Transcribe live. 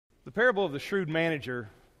The parable of the shrewd manager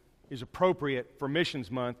is appropriate for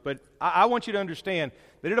Missions Month, but I want you to understand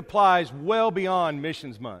that it applies well beyond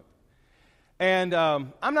Missions Month. And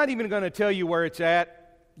I'm not even going to tell you where it's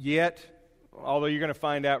at yet, although you're going to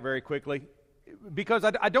find out very quickly, because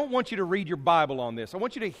I don't want you to read your Bible on this. I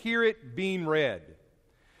want you to hear it being read.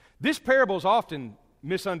 This parable is often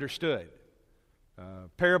misunderstood.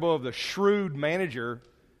 Parable of the shrewd manager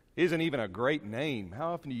isn't even a great name.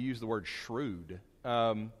 How often do you use the word shrewd?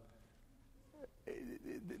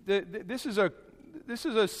 This is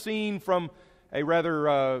a scene from a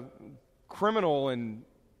rather criminal and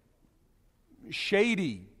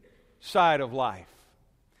shady side of life.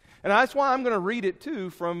 And that's why I'm going to read it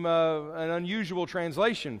too from an unusual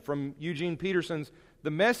translation from Eugene Peterson's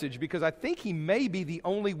The Message, because I think he may be the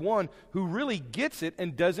only one who really gets it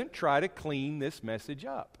and doesn't try to clean this message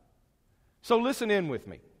up. So listen in with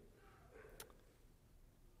me.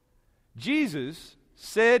 Jesus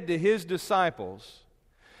said to his disciples,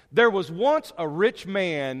 "There was once a rich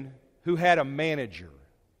man who had a manager.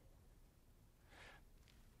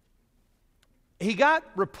 He got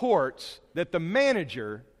reports that the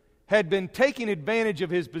manager had been taking advantage of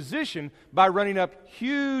his position by running up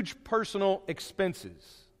huge personal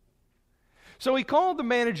expenses. So he called the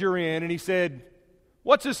manager in and he said,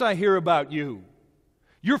 'What's this I hear about you?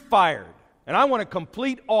 You're fired, and I want a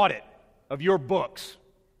complete audit of your books.'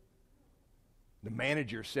 The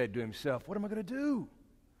manager said to himself, 'What am I going to do?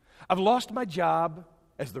 I've lost my job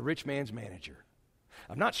as the rich man's manager.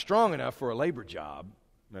 I'm not strong enough for a labor job,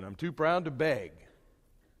 and I'm too proud to beg.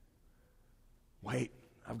 Wait,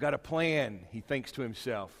 I've got a plan,' he thinks to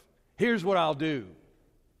himself. 'Here's what I'll do.'"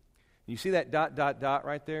 You see that ...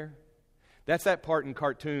 right there? That's that part in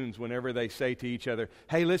cartoons whenever they say to each other,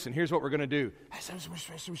 "Hey, listen, here's what we're going to do."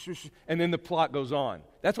 And then the plot goes on.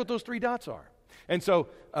 That's what those 3 dots are. And so,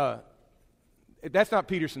 that's not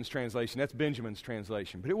Peterson's translation, that's Benjamin's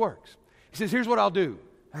translation, but it works. He says, "Here's what I'll do.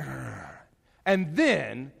 And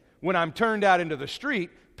then, when I'm turned out into the street,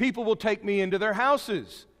 people will take me into their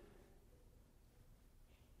houses."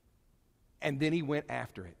 And then he went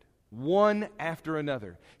after it, one after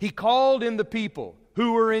another. He called in the people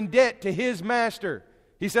who were in debt to his master.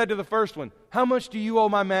 He said to the first one, "How much do you owe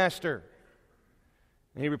my master?"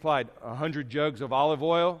 And he replied, 100 jugs of olive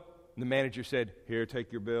oil. And the manager said, "Here,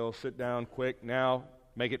 take your bill, sit down quick, now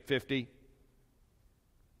make it 50.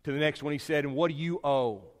 To the next one he said, "And what do you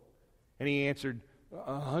owe?" And he answered,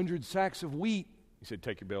 100 sacks of wheat. He said,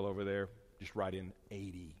 "Take your bill over there, just write in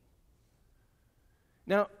 80.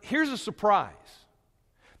 Now, here's a surprise.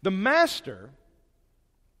 The master,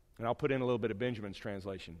 and I'll put in a little bit of Benjamin's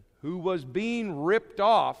translation, who was being ripped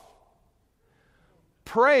off,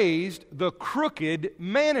 praised the crooked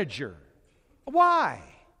manager. Why?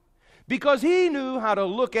 Because he knew how to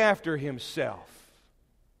look after himself.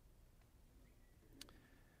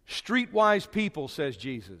 Streetwise people, says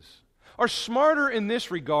Jesus, are smarter in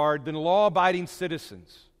this regard than law-abiding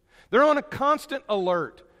citizens. They're on a constant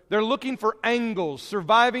alert. They're looking for angles,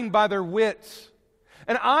 surviving by their wits.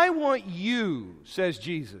 And I want you, says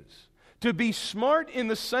Jesus, to be smart in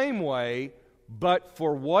the same way, but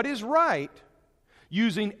for what is right,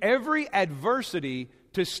 using every adversity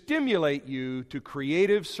to stimulate you to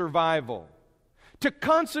creative survival, to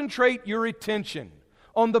concentrate your attention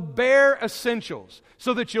on the bare essentials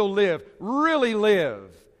so that you'll live, really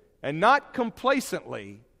live, and not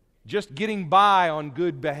complacently just getting by on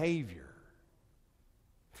good behavior.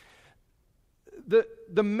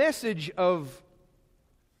 The message of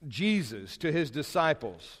Jesus to his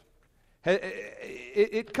disciples,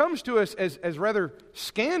 it comes to us as rather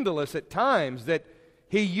scandalous at times that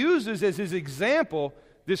he uses as his example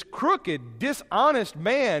this crooked, dishonest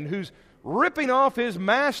man who's ripping off his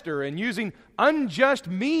master and using unjust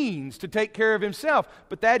means to take care of himself.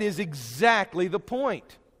 But that is exactly the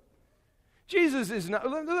point. Jesus is not,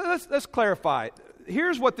 let's clarify.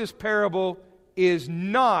 Here's what this parable is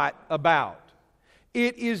not about.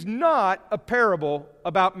 It is not a parable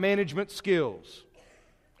about management skills.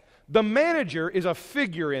 The manager is a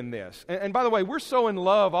figure in this. And by the way, we're so in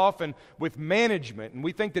love often with management, and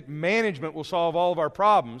we think that management will solve all of our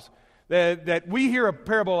problems, that we hear a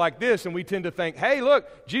parable like this and we tend to think, hey,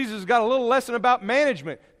 look, Jesus has got a little lesson about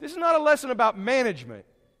management. This is not a lesson about management.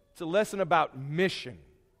 It's a lesson about mission.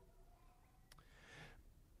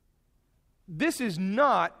 This is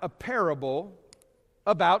not a parable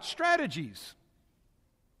about strategies.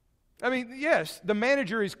 I mean, yes, the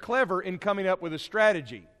manager is clever in coming up with a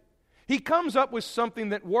strategy. He comes up with something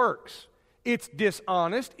that works. It's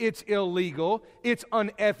dishonest, it's illegal, it's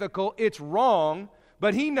unethical, it's wrong,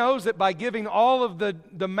 but he knows that by giving all of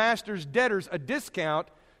the master's debtors a discount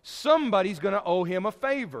somebody's going to owe him a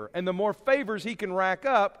favor. And the more favors he can rack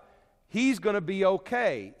up, he's going to be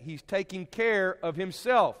okay. He's taking care of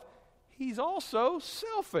himself. He's also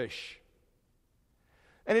selfish.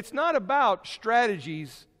 And it's not about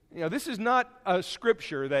strategies. This is not a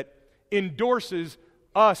scripture that endorses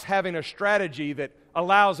us having a strategy that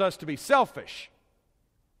allows us to be selfish.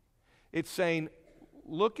 It's saying,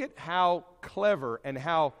 look at how clever and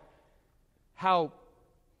how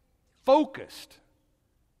focused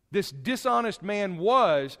this dishonest man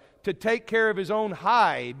was to take care of his own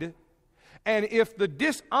hide. And if the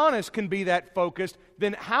dishonest can be that focused,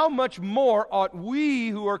 then how much more ought we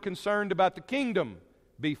who are concerned about the kingdom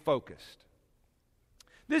be focused?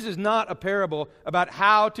 This is not a parable about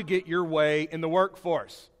how to get your way in the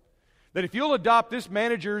workforce. That if you'll adopt this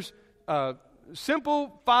manager's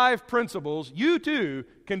simple 5 principles, you too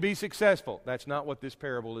can be successful. That's not what this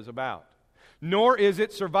parable is about. Nor is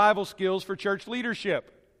it survival skills for church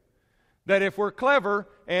leadership. That if we're clever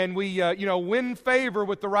and we win favor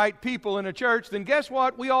with the right people in a church, then guess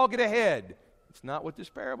what? We all get ahead. It's not what this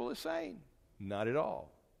parable is saying. Not at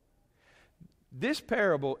all. This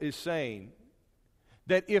parable is saying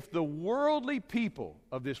that if the worldly people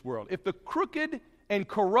of this world, if the crooked and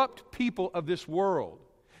corrupt people of this world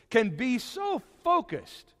can be so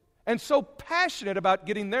focused and so passionate about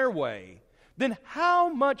getting their way, then how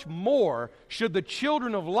much more should the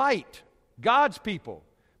children of light, God's people,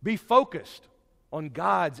 be focused on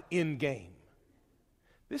God's end game?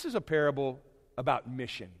 This is a parable about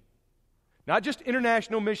mission. Not just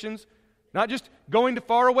international missions, not just going to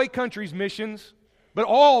faraway countries missions, but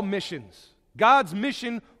all missions. God's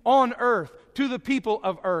mission on earth to the people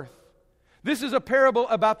of earth. This is a parable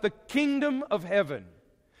about the kingdom of heaven.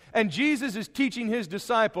 And Jesus is teaching His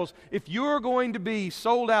disciples, if you're going to be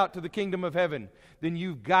sold out to the kingdom of heaven, then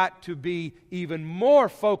you've got to be even more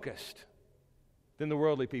focused than the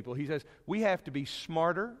worldly people. He says, we have to be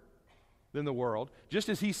smarter than the world. Just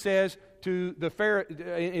as He says to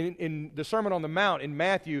in the Sermon on the Mount in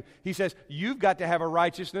Matthew, He says, you've got to have a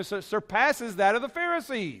righteousness that surpasses that of the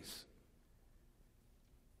Pharisees.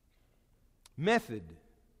 Method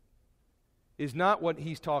is not what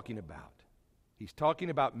He's talking about. He's talking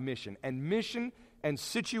about mission. And mission and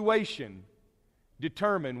situation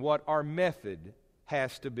determine what our method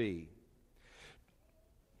has to be.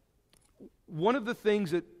 One of the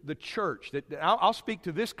things that the church, that I'll speak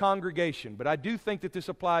to this congregation, but I do think that this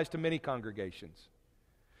applies to many congregations.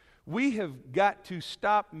 We have got to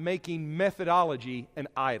stop making methodology an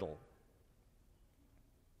idol.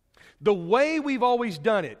 The way we've always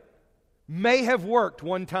done it may have worked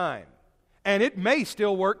one time, and it may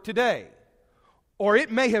still work today. Or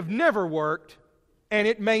it may have never worked, and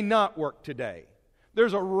it may not work today.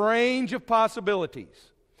 There's a range of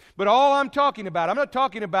possibilities. But all I'm talking about, I'm not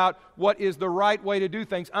talking about what is the right way to do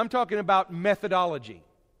things. I'm talking about methodology.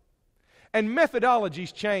 And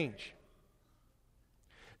methodologies change.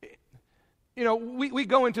 We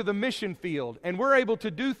go into the mission field, and we're able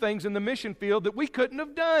to do things in the mission field that we couldn't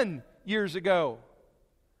have done years ago.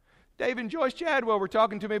 Dave and Joyce Chadwell were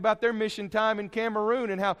talking to me about their mission time in Cameroon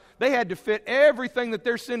and how they had to fit everything that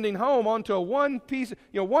they're sending home onto one piece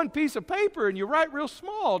of paper, and you write real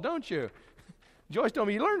small, don't you? Joyce told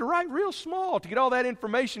me, you learn to write real small to get all that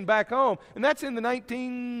information back home, and that's in the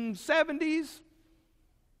 1970s.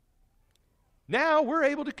 Now we're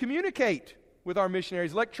able to communicate with our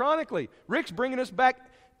missionaries electronically. Rick's bringing us back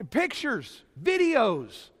pictures,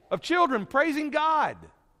 videos of children praising God.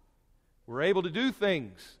 We're able to do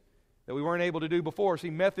things that we weren't able to do before. See,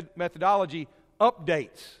 methodology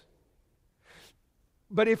updates.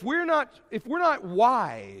 But if we're not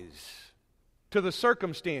wise to the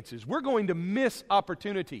circumstances, we're going to miss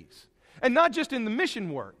opportunities. And not just in the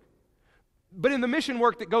mission work, but in the mission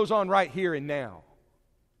work that goes on right here and now.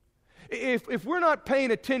 If we're not paying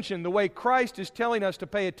attention the way Christ is telling us to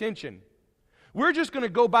pay attention, we're just going to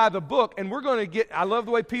go by the book, and we're going to I love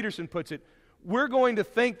the way Peterson puts it, we're going to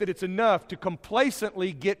think that it's enough to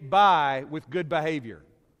complacently get by with good behavior.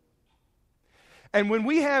 And when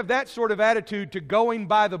we have that sort of attitude to going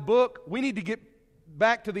by the book, we need to get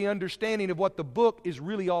back to the understanding of what the book is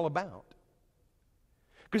really all about.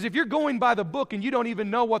 Because if you're going by the book and you don't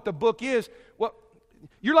even know what the book is, well,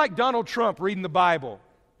 you're like Donald Trump reading the Bible.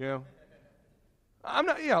 I'm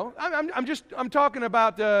not. I'm talking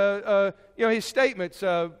about his statements.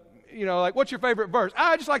 Like, what's your favorite verse?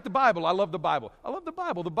 I just like the Bible. I love the Bible. I love the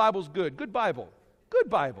Bible. The Bible's good. Good Bible. Good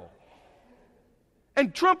Bible.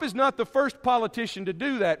 And Trump is not the first politician to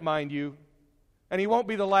do that, mind you, and he won't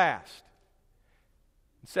be the last.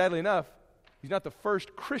 And sadly enough, he's not the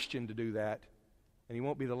first Christian to do that, and he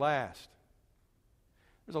won't be the last.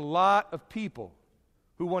 There's a lot of people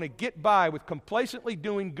who want to get by with complacently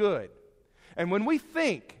doing good. And when we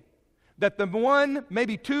think that the 1,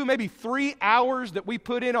 maybe 2, maybe 3 hours that we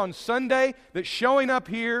put in on Sunday, that's showing up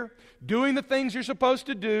here, doing the things you're supposed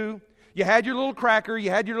to do, you had your little cracker,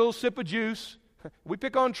 you had your little sip of juice. We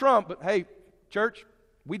pick on Trump, but hey, church,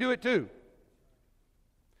 we do it too.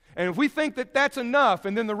 And if we think that that's enough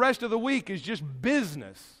and then the rest of the week is just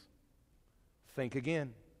business, think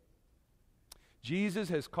again. Jesus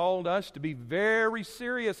has called us to be very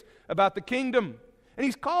serious about the kingdom. And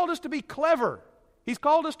He's called us to be clever. He's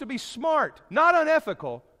called us to be smart, not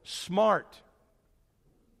unethical, smart.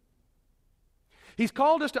 He's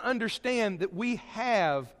called us to understand that we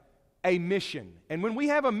have a mission. And when we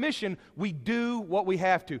have a mission, we do what we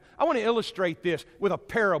have to. I want to illustrate this with a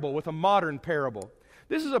parable, with a modern parable.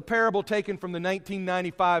 This is a parable taken from the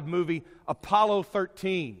 1995 movie Apollo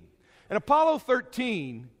 13. And Apollo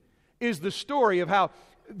 13 is the story of how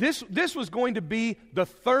this was going to be the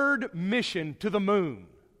 3rd mission to the moon.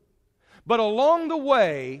 But along the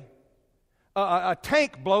way, a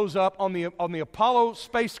tank blows up on the Apollo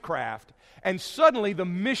spacecraft, and suddenly the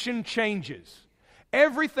mission changes.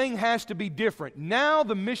 Everything has to be different. Now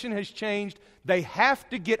the mission has changed. They have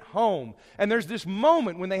to get home. And there's this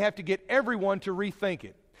moment when they have to get everyone to rethink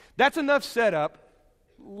it. That's enough setup.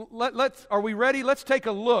 Are we ready? Let's take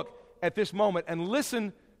a look at this moment and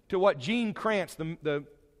listen to what Gene Kranz, the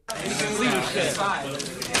leader, said.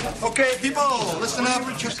 Okay, people, listen up.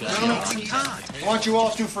 I want you all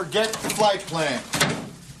to forget the flight plan.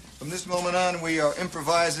 From this moment on, we are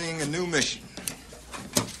improvising a new mission.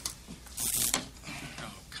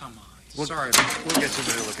 Well, sorry, we'll get you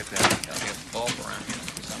to look at that. Got a bulb around here.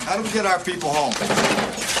 How do we get our people home?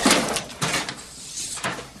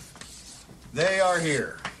 They are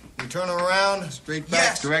here. We turn them around, straight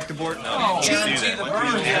back, direct abort. No, sir.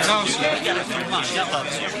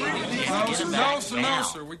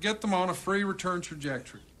 We get them on a free return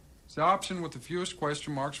trajectory. It's the option with the fewest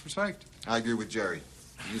question marks for safety. I agree with Jerry.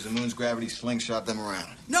 Use the moon's gravity, slingshot them around.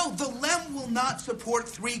 No, the LEM will not support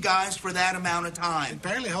 3 guys for that amount of time. It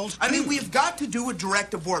barely holds 2. I mean, we've got to do a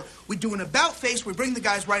direct abort. We do an about face, we bring the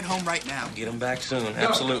guys right home right now. Get them back soon,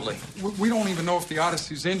 absolutely. We don't even know if the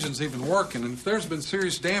Odyssey's engine's even working, and if there's been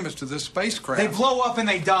serious damage to this spacecraft... They blow up and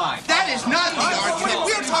they die. That is not the argument.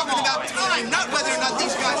 We're talking about time, not whether or not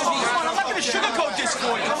these guys... I'm not going to sugarcoat this for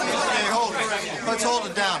you. Hey, hold it. Let's hold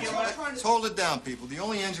it down. Let's hold it down, people. The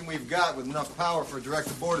only engine we've got with enough power for a direct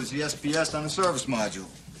abort is the SPS on the service module.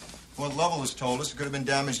 What Lovell has told us, it could have been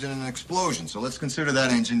damaged in an explosion, so let's consider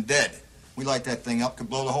that engine dead. We light that thing up, could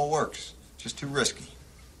blow the whole works. Just too risky.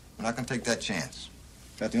 We're not going to take that chance.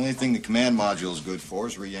 In fact, the only thing the command module is good for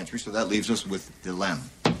is re-entry, so that leaves us with the LEM,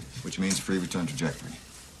 which means free return trajectory.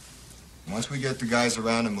 And once we get the guys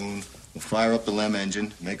around the moon, we'll fire up the LEM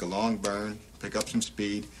engine, make a long burn, pick up some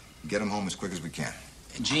speed, and get them home as quick as we can.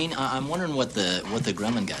 Gene, I'm wondering what the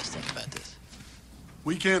Gremlin guys think about this.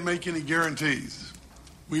 We can't make any guarantees.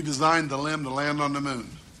 We designed the LEM to land on the moon.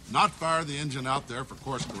 Not fire the engine out there for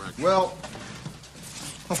course correction. Well,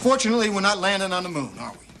 unfortunately, we're not landing on the moon,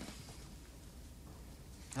 are we?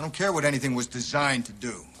 I don't care what anything was designed to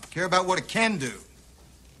do. I care about what it can do.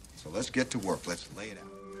 So let's get to work. Let's lay it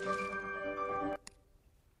out.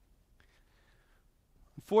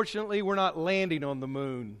 Unfortunately, we're not landing on the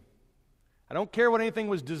moon. I don't care what anything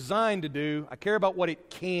was designed to do. I care about what it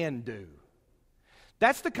can do.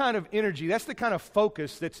 That's the kind of energy, that's the kind of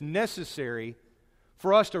focus that's necessary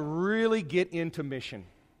for us to really get into mission.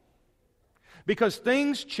 Because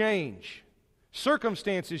things change,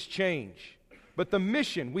 circumstances change, but the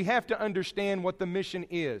mission, we have to understand what the mission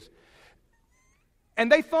is.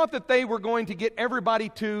 And they thought that they were going to get everybody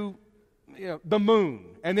to the moon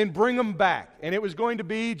and then bring them back. And it was going to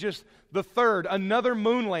be just the 3rd, another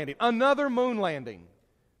moon landing.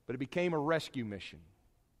 But it became a rescue mission.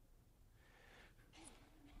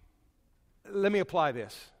 Let me apply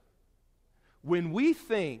this. When we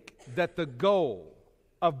think that the goal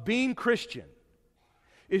of being Christian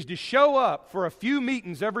is to show up for a few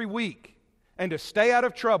meetings every week and to stay out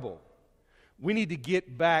of trouble, we need to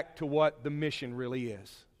get back to what the mission really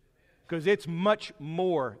is. Because it's much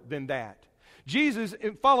more than that. Jesus,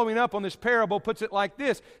 following up on this parable, puts it like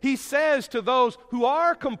this. He says to those who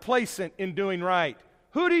are complacent in doing right,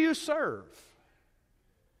 who do you serve?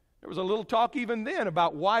 There was a little talk even then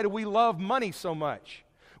about why do we love money so much.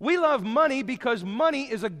 We love money because money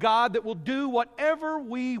is a God that will do whatever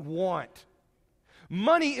we want.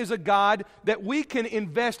 Money is a God that we can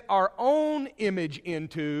invest our own image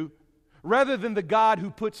into rather than the God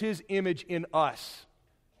who puts His image in us.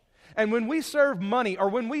 And when we serve money, or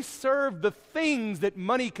when we serve the things that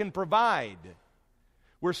money can provide,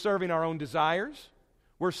 we're serving our own desires,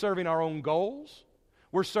 We're serving our own goals.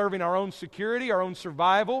 We're serving our own security, our own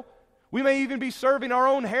survival. We may even be serving our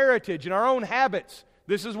own heritage and our own habits.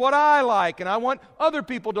 This is what I like, and I want other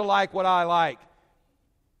people to like what I like.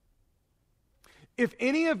 If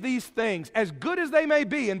any of these things, as good as they may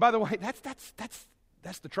be, and by the way,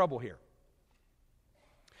 that's the trouble here.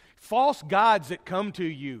 False gods that come to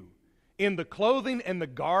you in the clothing and the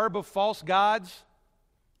garb of false gods,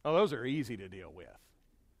 oh, those are easy to deal with.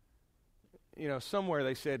 You know, somewhere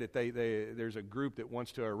they said that there's a group that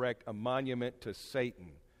wants to erect a monument to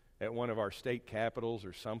Satan at one of our state capitals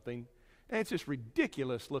or something. And it's this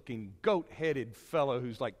ridiculous-looking, goat-headed fellow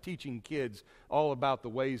who's like teaching kids all about the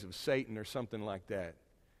ways of Satan or something like that.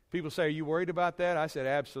 People say, are you worried about that? I said,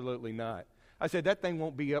 absolutely not. I said, that thing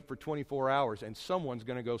won't be up for 24 hours, and someone's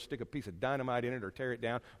going to go stick a piece of dynamite in it or tear it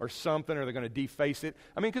down or something, or they're going to deface it.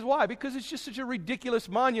 I mean, because why? Because it's just such a ridiculous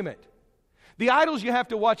monument. The idols you have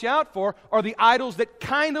to watch out for are the idols that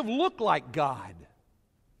kind of look like God.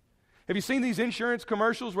 Have you seen these insurance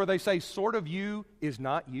commercials where they say, sort of you is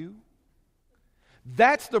not you?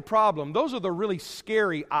 That's the problem. Those are the really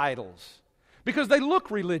scary idols because they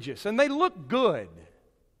look religious and they look good.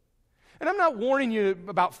 And I'm not warning you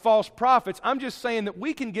about false prophets. I'm just saying that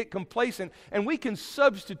we can get complacent and we can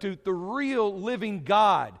substitute the real living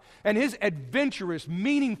God and His adventurous,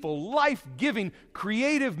 meaningful, life-giving,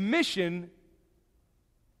 creative mission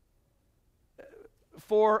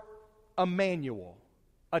for a manual,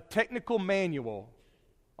 a technical manual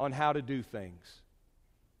on how to do things.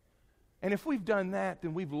 And if we've done that,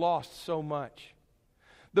 then we've lost so much.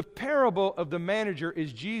 The parable of the manager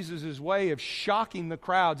is Jesus' way of shocking the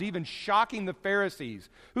crowds, even shocking the Pharisees,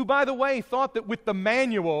 who, by the way, thought that with the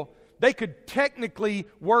manual, they could technically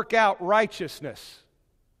work out righteousness.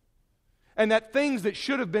 And that things that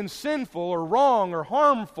should have been sinful or wrong or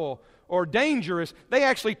harmful or dangerous, they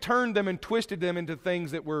actually turned them and twisted them into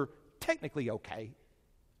things that were technically okay.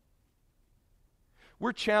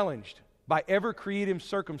 We're challenged by ever-creative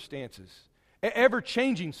circumstances,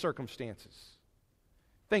 ever-changing circumstances,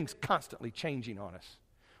 things constantly changing on us.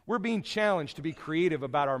 We're being challenged to be creative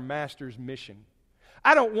about our Master's mission.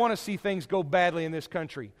 I don't want to see things go badly in this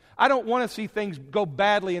country. I don't want to see things go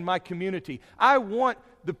badly in my community. I want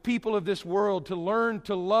the people of this world to learn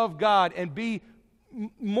to love God and be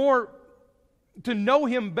more, to know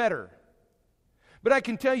Him better. But I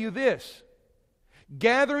can tell you this.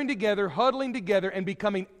 Gathering together, huddling together, and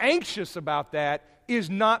becoming anxious about that is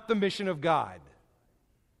not the mission of God.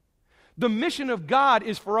 The mission of God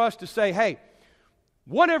is for us to say, hey,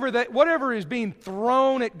 whatever is being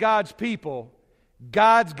thrown at God's people,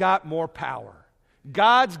 God's got more power.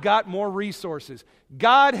 God's got more resources.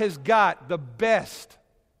 God has got the best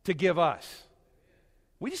to give us.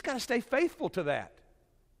 We just got to stay faithful to that.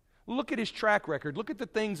 Look at His track record. Look at the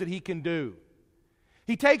things that He can do.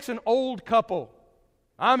 He takes an old couple.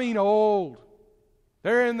 I mean old.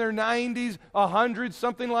 They're in their 90s, 100,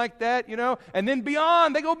 something like that, you know. And then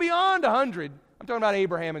beyond, they go beyond 100. I'm talking about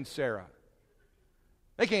Abraham and Sarah.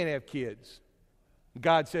 They can't have kids.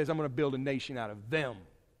 God says, I'm going to build a nation out of them.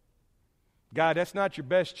 God, that's not your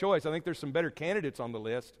best choice. I think there's some better candidates on the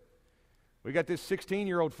list. We got this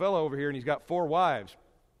 16-year-old fellow over here, and he's got 4 wives.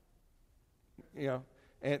 You know,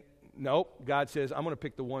 and nope, God says, I'm going to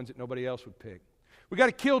pick the ones that nobody else would pick. We got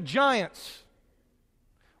to kill giants.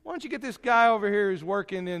 Why don't you get this guy over here who's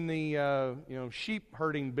working in the sheep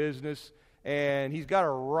herding business, and he's got a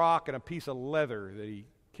rock and a piece of leather that he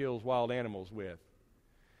kills wild animals with.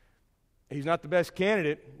 He's not the best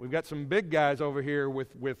candidate. We've got some big guys over here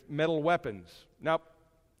with metal weapons. Nope,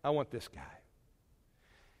 I want this guy.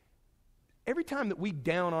 Every time that we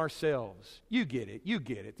down ourselves, you get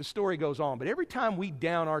it, the story goes on, but every time we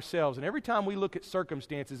down ourselves and every time we look at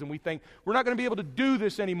circumstances and we think, we're not going to be able to do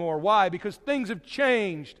this anymore. Why? Because things have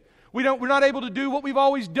changed. We're not able to do what we've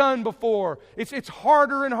always done before. It's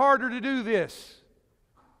harder and harder to do this.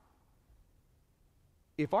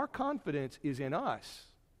 If our confidence is in us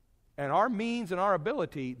and our means and our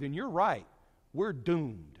ability, then you're right. We're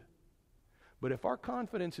doomed. But if our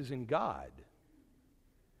confidence is in God,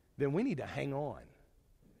 then we need to hang on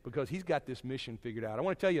because He's got this mission figured out. I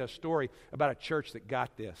want to tell you a story about a church that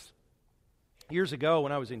got this. Years ago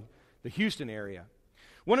when I was in the Houston area,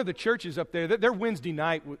 one of the churches up there, their Wednesday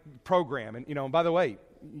night program, and by the way,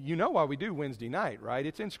 you know why we do Wednesday night, right?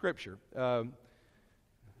 It's in Scripture. But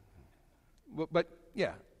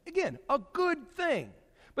yeah, again, a good thing.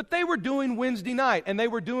 But they were doing Wednesday night, and they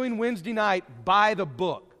were doing Wednesday night by the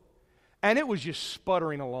book. And it was just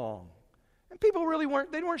sputtering along. And people really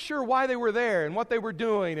weren't sure why they were there and what they were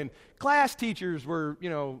doing. And class teachers were,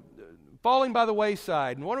 falling by the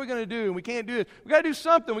wayside. And what are we going to do? And we can't do this. We've got to do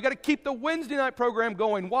something. We've got to keep the Wednesday night program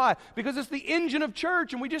going. Why? Because it's the engine of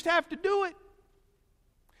church, and we just have to do it.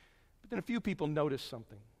 But then a few people noticed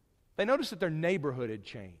something. They noticed that their neighborhood had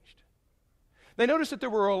changed. They noticed that there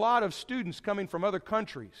were a lot of students coming from other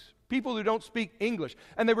countries, people who don't speak English,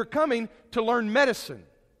 and they were coming to learn medicine.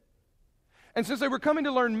 And since they were coming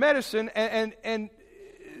to learn medicine and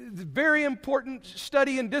very important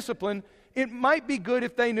study and discipline, it might be good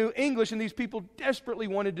if they knew English, and these people desperately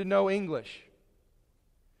wanted to know English.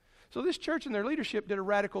 So this church and their leadership did a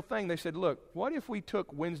radical thing. They said, look, what if we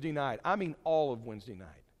took Wednesday night, I mean all of Wednesday night,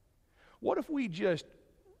 what if we just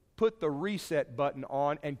put the reset button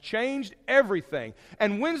on and changed everything?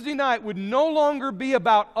 And Wednesday night would no longer be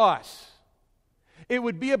about us. It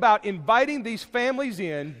would be about inviting these families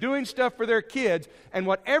in, doing stuff for their kids, and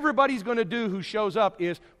what everybody's going to do who shows up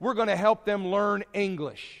is we're going to help them learn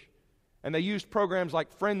English. And they used programs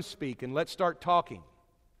like Friends Speak and Let's Start Talking.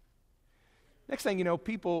 Next thing you know,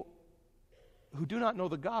 people who do not know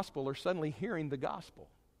the gospel are suddenly hearing the gospel.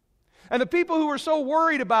 And the people who were so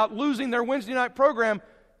worried about losing their Wednesday night program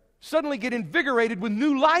suddenly get invigorated with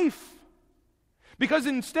new life. Because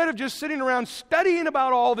instead of just sitting around studying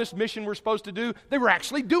about all this mission we're supposed to do, they were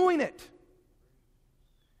actually doing it.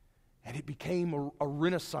 And it became a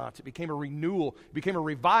renaissance. It became a renewal. It became a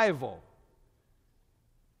revival.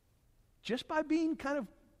 Just by being kind of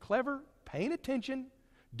clever, paying attention,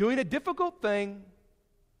 doing a difficult thing.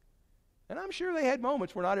 And I'm sure they had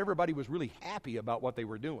moments where not everybody was really happy about what they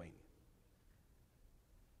were doing.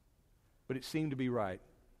 But it seemed to be right.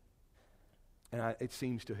 And it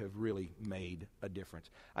seems to have really made a difference.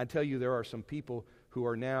 I tell you, there are some people who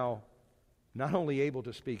are now not only able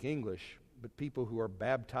to speak English, but people who are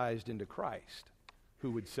baptized into Christ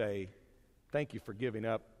who would say, thank you for giving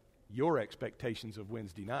up your expectations of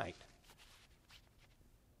Wednesday night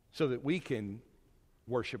so that we can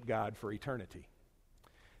worship God for eternity.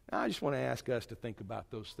 Now, I just want to ask us to think about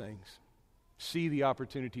those things. See the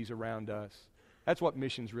opportunities around us. That's what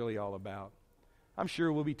mission's really all about. I'm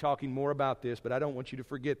sure we'll be talking more about this, but I don't want you to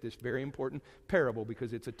forget this very important parable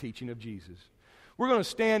because it's a teaching of Jesus. We're going to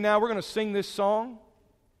stand now. We're going to sing this song.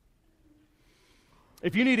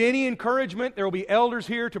 If you need any encouragement, there will be elders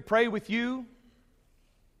here to pray with you.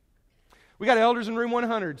 We got elders in room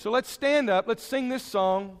 100. So let's stand up. Let's sing this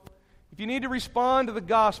song. If you need to respond to the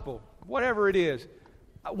gospel, whatever it is,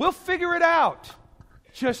 we'll figure it out.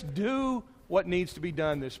 Just do what needs to be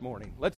done this morning. Let's